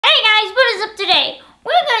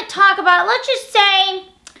going to talk about, let's just say,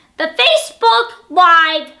 the Facebook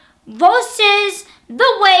Live versus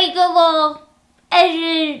the regular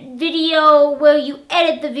edited video where you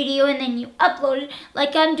edit the video and then you upload it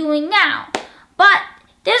like I'm doing now. But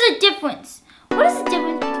there's a difference. What is the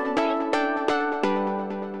difference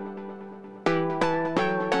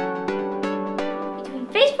between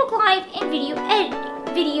Facebook Live and video editing?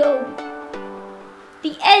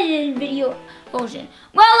 The edited video version.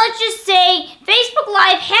 Well, let's just say Facebook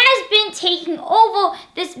Live has been taking over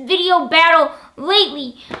this video battle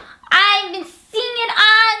lately. I've been seeing it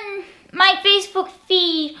on my Facebook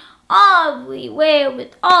feed everywhere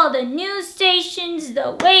with all the news stations,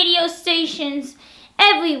 the radio stations,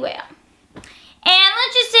 everywhere. And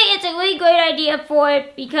let's just say it's a really great idea for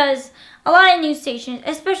it because a lot of news stations,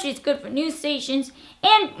 especially it's good for news stations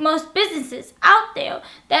and most businesses out there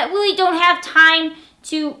that really don't have time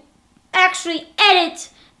to actually edit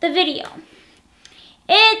the video.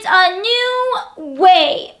 It's a new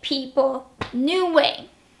way, people, new way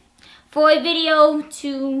for a video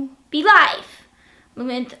to be live,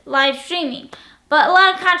 with live streaming. But a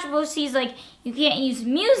lot of controversies, like you can't use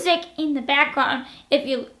music in the background if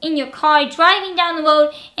you're in your car driving down the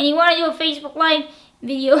road and you want to do a Facebook Live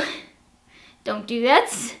video. Don't do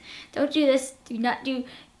that. Don't do this. Do not do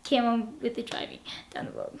camera with the driving down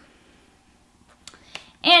the road.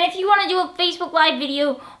 And if you want to do a Facebook Live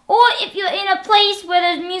video, or if you're in a place where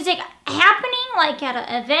there's music happening, like at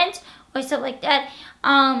an event or stuff like that,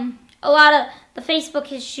 a lot of the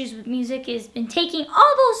Facebook issues with music has been taking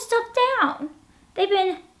all those stuff down. They've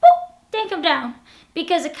been, take them down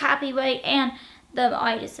because of copyright and the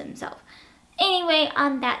artists themselves. Anyway,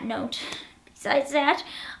 on that note, besides that,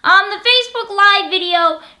 the Facebook Live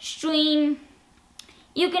video stream,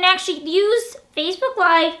 you can actually use Facebook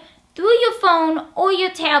Live through your phone or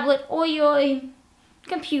your tablet or your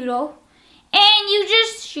computer, and you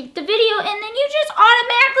just shoot the video and then you just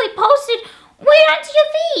automatically post it right onto your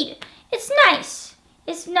feed. It's nice.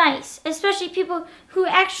 It's nice, especially people who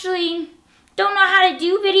actually don't know how to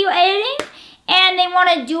do video editing and they want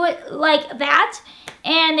to do it like that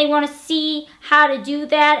and they want to see how to do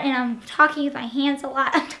that. And I'm talking with my hands a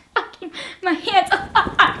lot. I'm talking with my hands a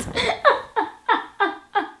lot.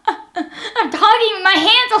 I'm talking with my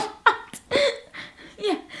hands a lot.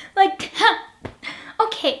 Yeah, like,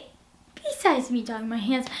 okay, besides me talking with my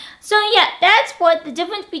hands. So yeah, that's what the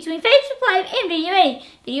difference between Facebook Live and video editing.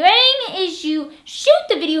 Video editing is you shoot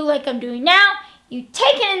the video like I'm doing now, you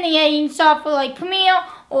take it in the editing software like Premiere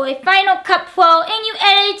or a Final Cut Pro and you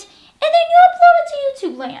edit, and then you upload it to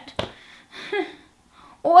YouTube land.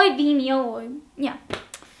 Or Vimeo, or, yeah.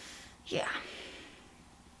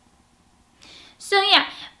 So yeah,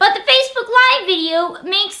 but the Facebook Live video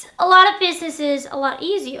makes a lot of businesses a lot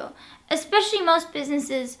easier, especially most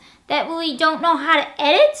businesses that really don't know how to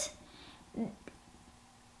edit.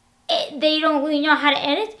 They don't really know how to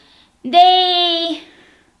edit. They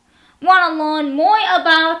want to learn more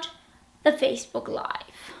about the Facebook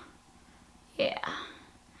Live. Yeah.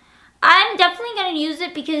 I'm definitely going to use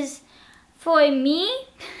it because for me,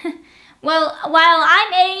 well, while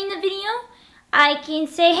I'm editing the video, I can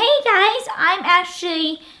say, hey guys, I'm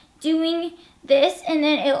actually doing this, and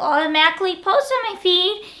then it'll automatically post on my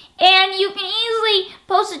feed, and you can easily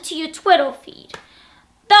post it to your Twitter feed.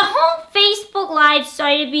 The whole Facebook Live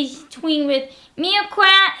started between with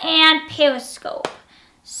Meerkat and Periscope,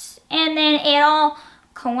 and then it all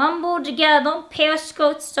crumbled together.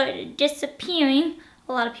 Periscope started disappearing.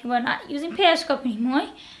 A lot of people are not using Periscope anymore.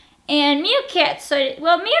 And Meerkat started,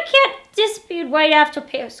 well, Meerkat disappeared right after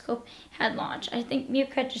Periscope had launched. I think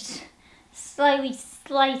Meerkat just slightly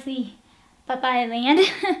bye-bye land.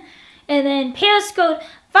 And then Periscope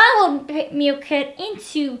followed Meerkat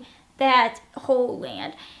into that whole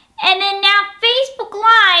land. And then now Facebook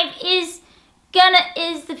Live is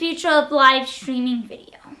the future of live streaming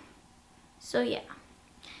video. So yeah,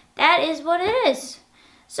 that is what it is.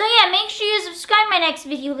 So yeah, make sure you subscribe my next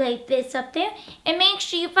video like this up there. And make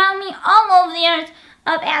sure you follow me all over the earth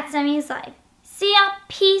of @SammyIsLive. See ya,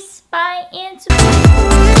 peace, bye, and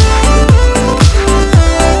subscribe.